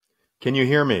Can you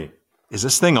hear me? Is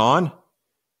this thing on?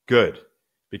 Good,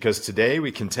 because today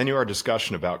we continue our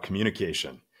discussion about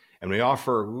communication, and we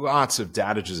offer lots of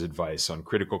Dadage's advice on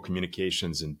critical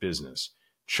communications in business,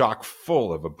 chock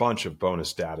full of a bunch of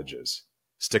bonus Dadages.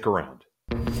 Stick around.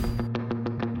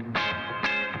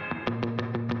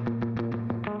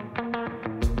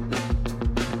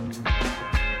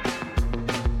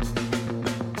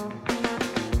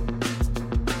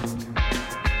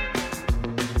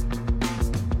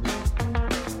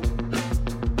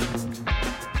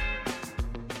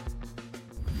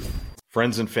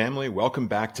 Friends and family, welcome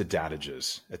back to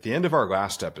Dadage's. At the end of our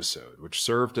last episode, which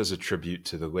served as a tribute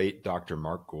to the late Dr.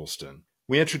 Mark Goulston,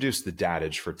 we introduced the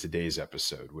Dadage for today's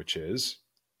episode, which is,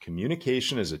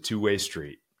 communication is a two-way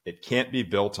street. It can't be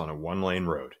built on a one-lane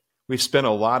road. We've spent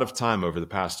a lot of time over the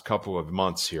past couple of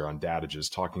months here on Dadage's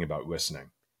talking about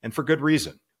listening, and for good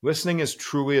reason. Listening is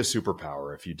truly a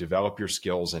superpower if you develop your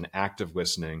skills in active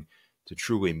listening to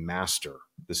truly master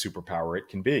the superpower it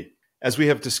can be. As we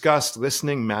have discussed,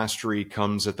 listening mastery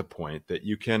comes at the point that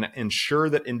you can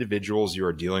ensure that individuals you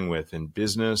are dealing with in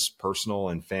business, personal,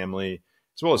 and family,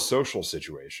 as well as social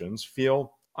situations,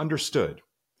 feel understood,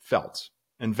 felt,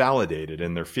 and validated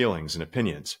in their feelings and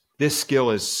opinions. This skill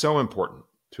is so important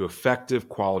to effective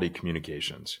quality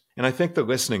communications. And I think the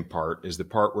listening part is the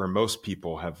part where most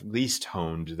people have least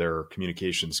honed their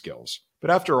communication skills.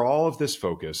 But after all of this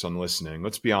focus on listening,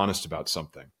 let's be honest about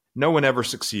something. No one ever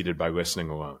succeeded by listening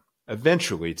alone.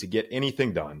 Eventually, to get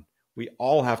anything done, we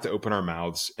all have to open our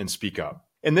mouths and speak up.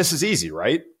 And this is easy,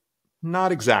 right?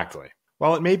 Not exactly.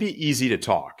 While it may be easy to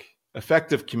talk,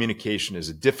 effective communication is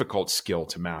a difficult skill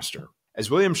to master. As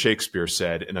William Shakespeare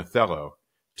said in Othello,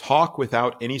 talk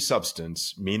without any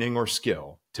substance, meaning, or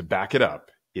skill to back it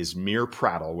up is mere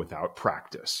prattle without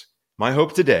practice. My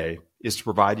hope today is to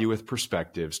provide you with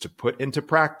perspectives to put into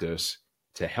practice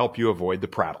to help you avoid the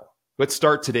prattle. Let's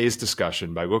start today's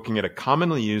discussion by looking at a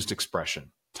commonly used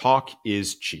expression, talk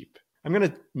is cheap. I'm going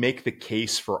to make the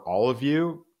case for all of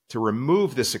you to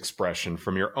remove this expression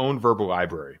from your own verbal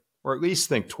library, or at least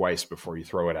think twice before you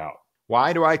throw it out.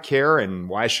 Why do I care and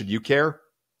why should you care?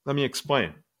 Let me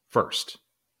explain. First,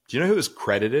 do you know who is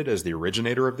credited as the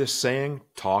originator of this saying,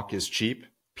 talk is cheap?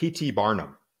 P.T.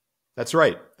 Barnum. That's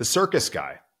right, the circus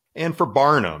guy. And for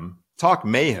Barnum, talk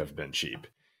may have been cheap.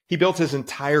 He built his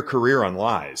entire career on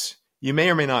lies. You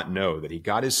may or may not know that he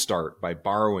got his start by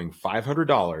borrowing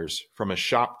 $500 from a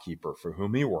shopkeeper for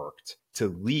whom he worked to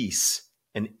lease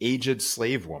an aged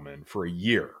slave woman for a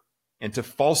year and to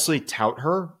falsely tout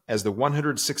her as the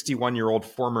 161-year-old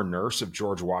former nurse of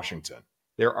George Washington.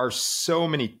 There are so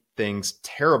many things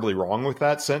terribly wrong with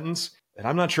that sentence that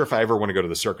I'm not sure if I ever want to go to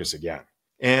the circus again.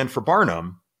 And for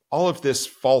Barnum, all of this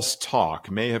false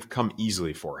talk may have come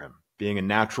easily for him, being a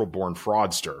natural-born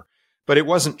fraudster, but it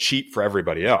wasn't cheap for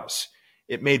everybody else.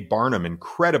 It made Barnum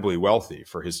incredibly wealthy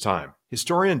for his time.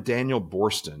 Historian Daniel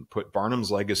Boorstin put Barnum's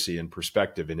legacy in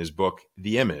perspective in his book,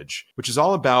 The Image, which is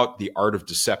all about the art of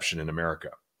deception in America.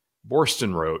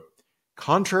 Boorstin wrote,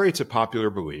 contrary to popular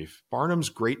belief, Barnum's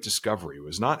great discovery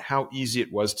was not how easy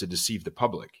it was to deceive the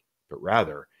public, but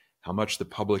rather how much the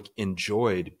public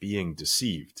enjoyed being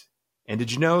deceived. And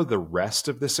did you know the rest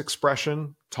of this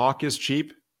expression, talk is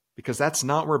cheap? Because that's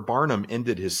not where Barnum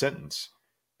ended his sentence.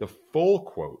 The full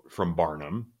quote from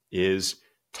Barnum is,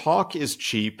 talk is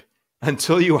cheap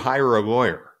until you hire a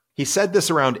lawyer. He said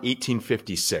this around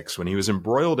 1856 when he was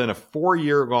embroiled in a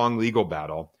 4-year-long legal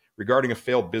battle regarding a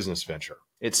failed business venture.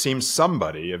 It seems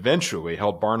somebody eventually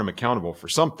held Barnum accountable for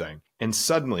something, and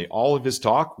suddenly all of his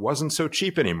talk wasn't so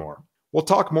cheap anymore. We'll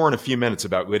talk more in a few minutes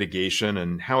about litigation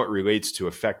and how it relates to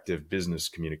effective business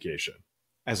communication.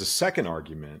 As a second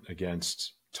argument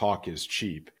against talk is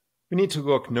cheap, we need to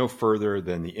look no further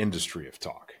than the industry of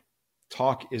talk.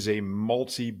 Talk is a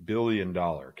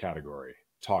multi-billion-dollar category.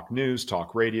 Talk news,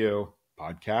 talk radio,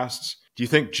 podcasts. Do you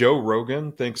think Joe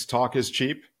Rogan thinks talk is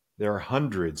cheap? There are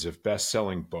hundreds of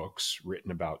best-selling books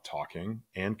written about talking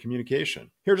and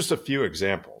communication. Here are just a few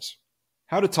examples.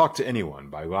 How to Talk to Anyone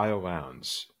by Lyle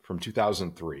Lowndes from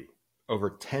 2003. Over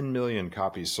 10 million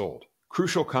copies sold.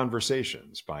 Crucial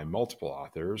Conversations by multiple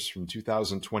authors from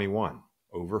 2021.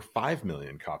 Over 5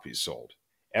 million copies sold.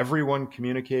 Everyone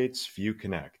Communicates, Few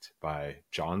Connect by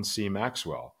John C.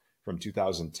 Maxwell from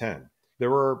 2010. There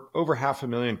were over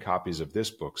 500,000 copies of this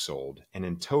book sold, and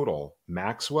in total,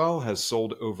 Maxwell has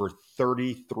sold over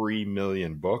 33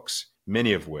 million books,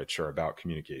 many of which are about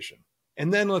communication.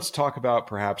 And then let's talk about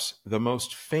perhaps the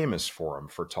most famous forum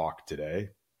for talk today,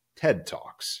 TED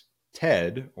Talks.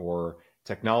 TED, or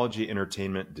Technology,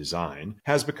 Entertainment, Design,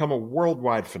 has become a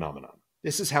worldwide phenomenon.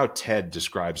 This is how TED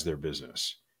describes their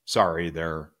business. Sorry,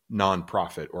 their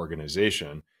nonprofit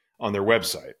organization. on their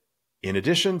website. In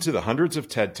addition to the hundreds of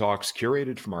TED Talks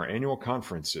curated from our annual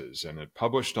conferences and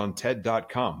published on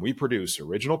TED.com, we produce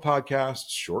original podcasts,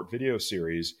 short video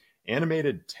series,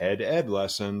 animated TED Ed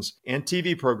lessons, and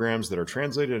TV programs that are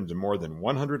translated into more than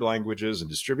 100 languages and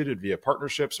distributed via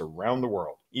partnerships around the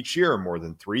world. Each year, more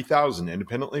than 3,000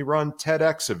 independently run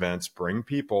TEDx events bring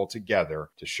people together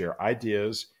to share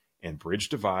ideas and bridge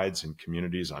divides in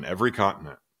communities on every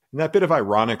continent. And that bit of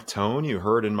ironic tone you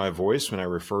heard in my voice when I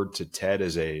referred to TED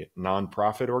as a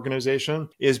nonprofit organization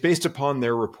is based upon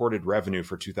their reported revenue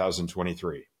for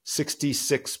 2023,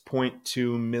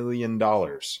 $66.2 million.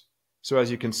 So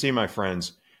as you can see, my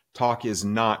friends, talk is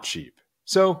not cheap.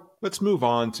 So let's move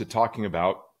on to talking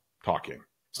about talking.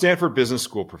 Stanford Business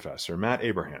School professor Matt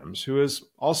Abrahams, who is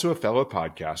also a fellow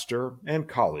podcaster and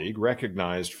colleague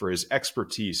recognized for his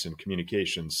expertise in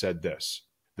communication, said this: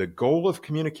 "The goal of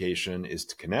communication is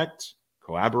to connect,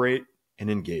 collaborate, and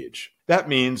engage. That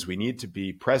means we need to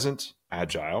be present,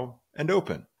 agile, and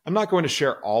open." I'm not going to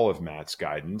share all of Matt's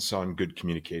guidance on good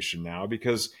communication now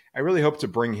because I really hope to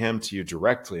bring him to you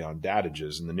directly on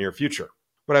Dadages in the near future.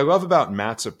 What I love about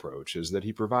Matt's approach is that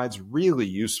he provides really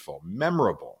useful,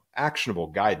 memorable, actionable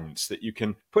guidance that you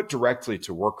can put directly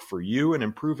to work for you in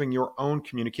improving your own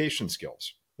communication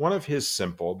skills. One of his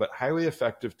simple but highly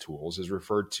effective tools is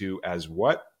referred to as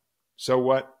what, so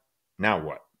what, now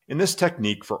what. In this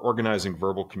technique for organizing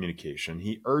verbal communication,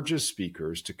 he urges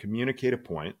speakers to communicate a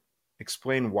point,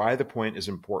 explain why the point is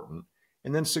important,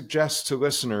 and then suggests to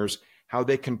listeners how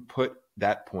they can put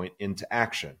that point into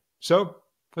action. So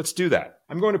let's do that.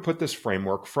 I'm going to put this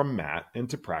framework from Matt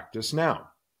into practice now.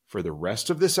 For the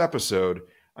rest of this episode,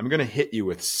 I'm going to hit you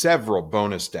with several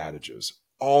bonus dadages,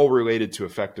 all related to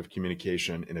effective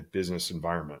communication in a business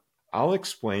environment. I'll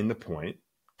explain the point,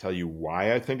 tell you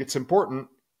why I think it's important,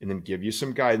 and then give you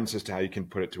some guidance as to how you can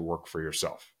put it to work for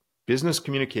yourself. Business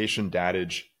communication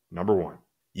dadage number 1.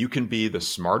 You can be the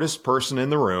smartest person in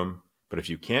the room, but if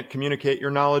you can't communicate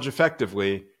your knowledge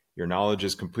effectively, your knowledge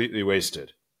is completely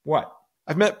wasted. What?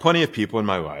 I've met plenty of people in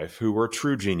my life who were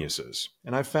true geniuses,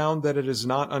 and I've found that it is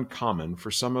not uncommon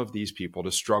for some of these people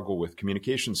to struggle with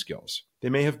communication skills. They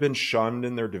may have been shunned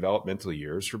in their developmental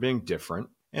years for being different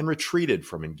and retreated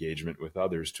from engagement with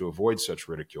others to avoid such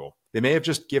ridicule. They may have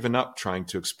just given up trying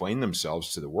to explain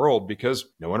themselves to the world because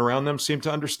no one around them seemed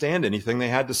to understand anything they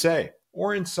had to say.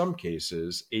 Or in some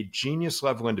cases, a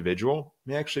genius-level individual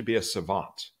may actually be a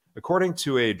savant. According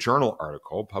to a journal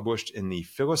article published in the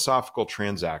Philosophical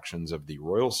Transactions of the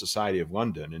Royal Society of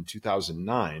London in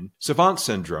 2009, savant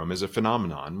syndrome is a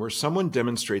phenomenon where someone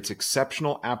demonstrates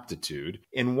exceptional aptitude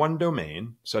in one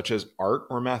domain, such as art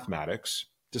or mathematics,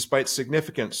 despite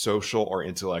significant social or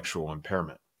intellectual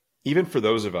impairment. Even for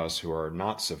those of us who are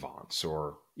not savants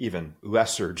or even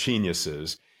lesser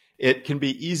geniuses, it can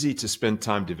be easy to spend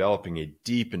time developing a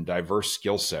deep and diverse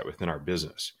skill set within our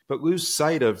business, but lose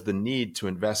sight of the need to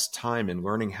invest time in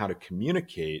learning how to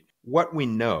communicate what we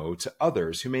know to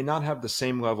others who may not have the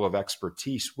same level of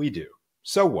expertise we do.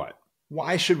 So what?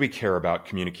 Why should we care about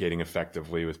communicating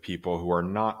effectively with people who are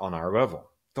not on our level?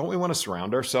 Don't we want to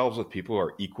surround ourselves with people who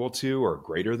are equal to or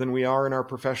greater than we are in our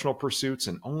professional pursuits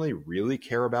and only really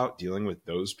care about dealing with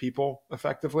those people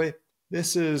effectively?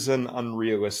 This is an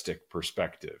unrealistic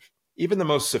perspective. Even the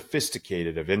most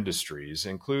sophisticated of industries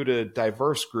include a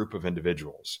diverse group of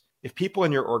individuals. If people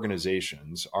in your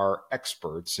organizations are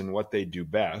experts in what they do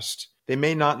best, they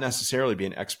may not necessarily be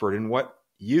an expert in what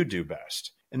you do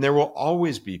best. And there will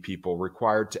always be people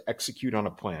required to execute on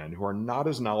a plan who are not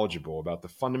as knowledgeable about the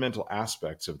fundamental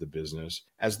aspects of the business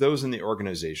as those in the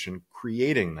organization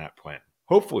creating that plan.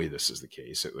 Hopefully this is the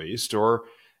case, at least, or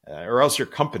else your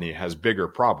company has bigger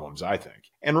problems, I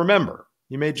think. And remember,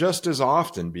 you may just as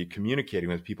often be communicating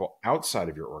with people outside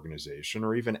of your organization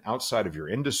or even outside of your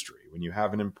industry when you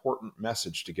have an important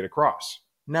message to get across.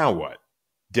 Now what?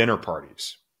 Dinner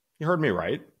parties. You heard me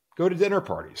right. Go to dinner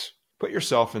parties. Put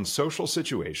yourself in social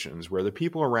situations where the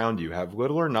people around you have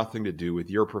little or nothing to do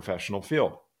with your professional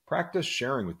field. Practice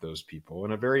sharing with those people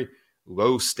in a very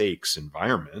low-stakes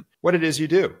environment what it is you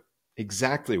do,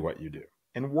 exactly what you do,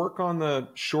 and work on the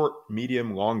short,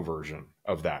 medium, long version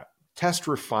of that. Test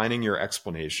refining your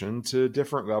explanation to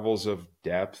different levels of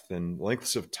depth and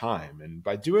lengths of time, and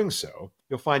by doing so,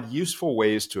 you'll find useful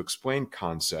ways to explain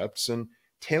concepts and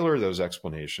tailor those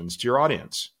explanations to your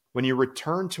audience. When you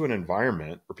return to an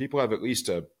environment where people have at least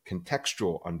a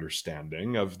contextual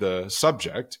understanding of the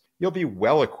subject, you'll be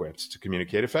well equipped to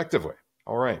communicate effectively.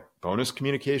 All right, bonus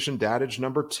communication dadage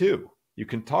number 2. You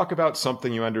can talk about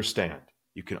something you understand.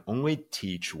 You can only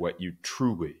teach what you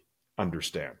truly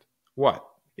understand. What?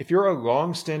 If you're a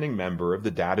long-standing member of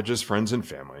the Dadages Friends and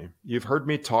Family, you've heard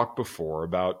me talk before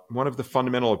about one of the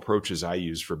fundamental approaches I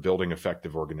use for building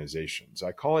effective organizations.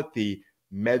 I call it the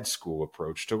med school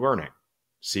approach to learning.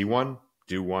 See one,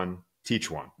 do one, teach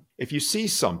one. If you see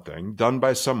something done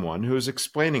by someone who is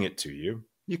explaining it to you,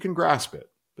 you can grasp it.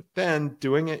 But then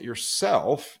doing it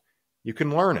yourself, you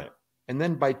can learn it. And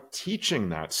then by teaching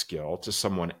that skill to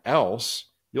someone else,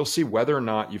 you'll see whether or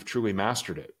not you've truly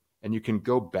mastered it. And you can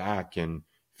go back and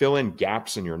fill in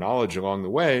gaps in your knowledge along the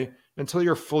way until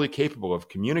you're fully capable of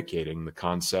communicating the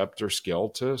concept or skill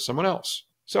to someone else.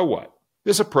 So what?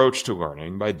 This approach to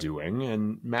learning by doing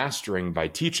and mastering by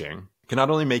teaching can not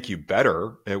only make you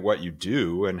better at what you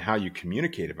do and how you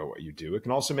communicate about what you do, it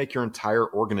can also make your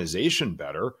entire organization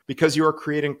better because you are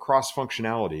creating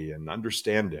cross-functionality and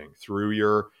understanding through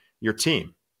your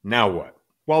team. Now what?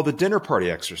 While the dinner party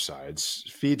exercise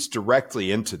feeds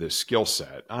directly into this skill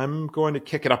set, I'm going to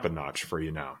kick it up a notch for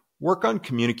you now. Work on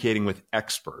communicating with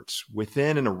experts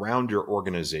within and around your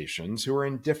organizations who are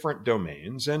in different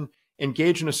domains and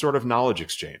engage in a sort of knowledge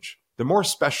exchange. The more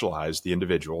specialized the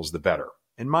individuals, the better.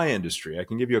 In my industry, I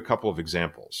can give you a couple of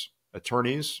examples: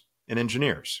 attorneys and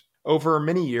engineers. Over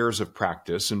many years of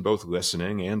practice in both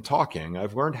listening and talking,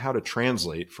 I've learned how to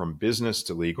translate from business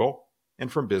to legal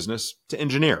and from business to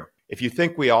engineer. If you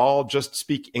think we all just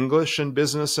speak English in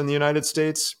business in the United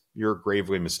States, you're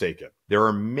gravely mistaken. There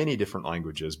are many different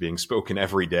languages being spoken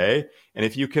every day, and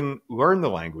if you can learn the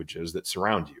languages that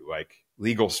surround you, like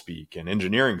legal speak and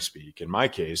engineering speak, in my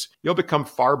case, you'll become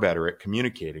far better at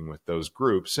communicating with those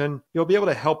groups, and you'll be able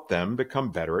to help them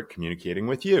become better at communicating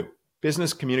with you.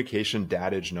 Business communication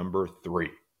dadage number 3.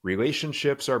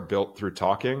 Relationships are built through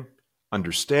talking.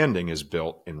 Understanding is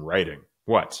built in writing.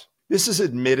 What? This is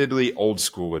admittedly old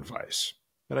school advice,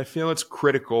 but I feel it's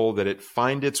critical that it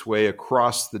find its way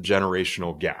across the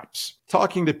generational gaps.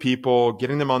 Talking to people,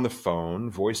 getting them on the phone,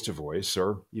 voice to voice,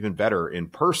 or even better, in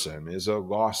person, is a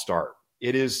lost art.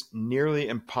 It is nearly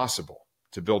impossible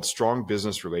to build strong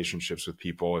business relationships with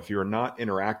people if you're not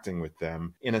interacting with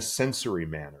them in a sensory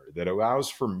manner that allows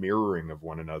for mirroring of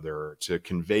one another to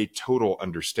convey total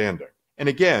understanding. And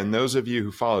again, those of you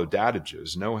who follow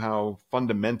Dadages know how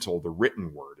fundamental the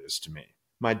written word is to me.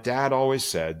 My dad always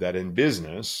said that in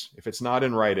business, if it's not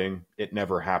in writing, it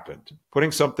never happened.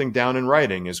 Putting something down in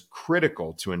writing is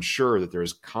critical to ensure that there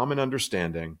is common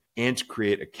understanding and to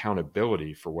create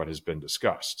accountability for what has been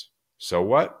discussed. So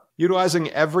what? Utilizing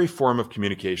every form of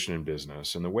communication in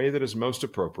business in the way that is most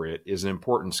appropriate is an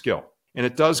important skill. And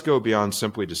it does go beyond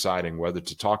simply deciding whether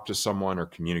to talk to someone or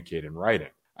communicate in writing.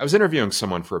 I was interviewing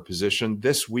someone for a position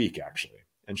this week, actually,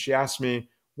 and she asked me,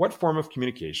 "What form of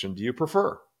communication do you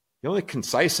prefer?" The only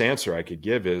concise answer I could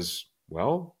give is,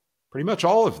 well, pretty much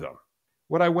all of them.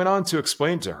 What I went on to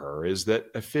explain to her is that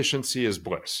efficiency is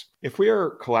bliss. If we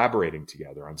are collaborating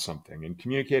together on something and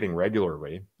communicating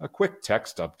regularly, a quick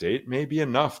text update may be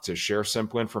enough to share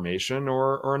simple information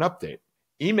or an update.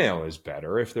 Email is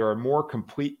better if there are more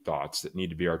complete thoughts that need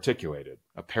to be articulated,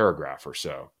 a paragraph or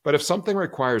so. But if something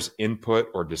requires input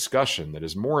or discussion that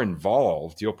is more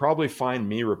involved, you'll probably find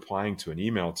me replying to an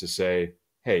email to say,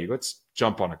 "Hey, let's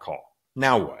jump on a call."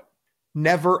 Now what?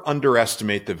 Never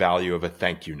underestimate the value of a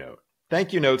thank you note.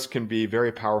 Thank you notes can be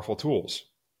very powerful tools.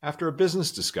 After a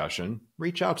business discussion,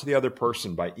 reach out to the other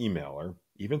person by email or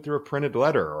even through a printed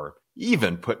letter, or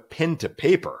even put pen to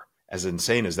paper. As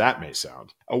insane as that may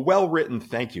sound, a well-written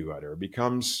thank you letter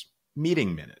becomes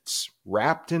meeting minutes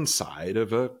wrapped inside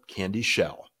of a candy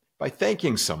shell. By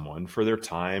thanking someone for their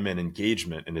time and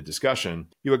engagement in a discussion,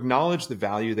 you acknowledge the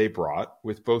value they brought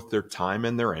with both their time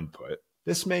and their input.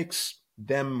 This makes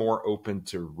them more open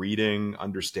to reading,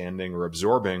 understanding, or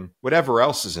absorbing whatever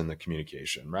else is in the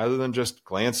communication, rather than just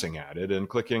glancing at it and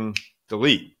clicking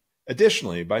delete.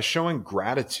 Additionally, by showing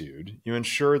gratitude, you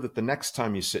ensure that the next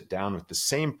time you sit down with the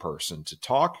same person to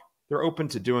talk, they're open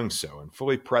to doing so and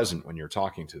fully present when you're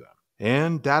talking to them.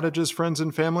 And Dadages friends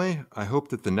and family, I hope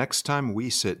that the next time we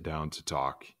sit down to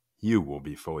talk, you will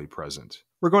be fully present.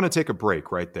 We're going to take a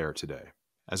break right there today.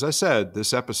 As I said,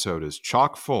 this episode is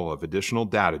chock full of additional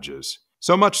Dadages,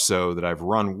 so much so that I've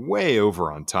run way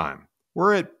over on time.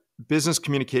 We're at Business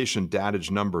Communication Dadage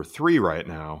number 3 right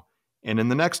now, and in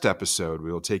the next episode,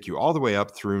 we will take you all the way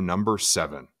up through number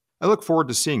 7. I look forward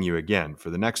to seeing you again for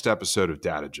the next episode of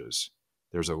Dadages.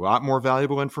 There's a lot more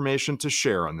valuable information to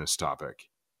share on this topic.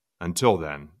 Until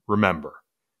then, remember,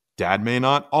 Dad may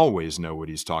not always know what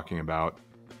he's talking about,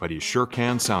 but he sure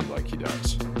can sound like he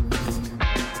does.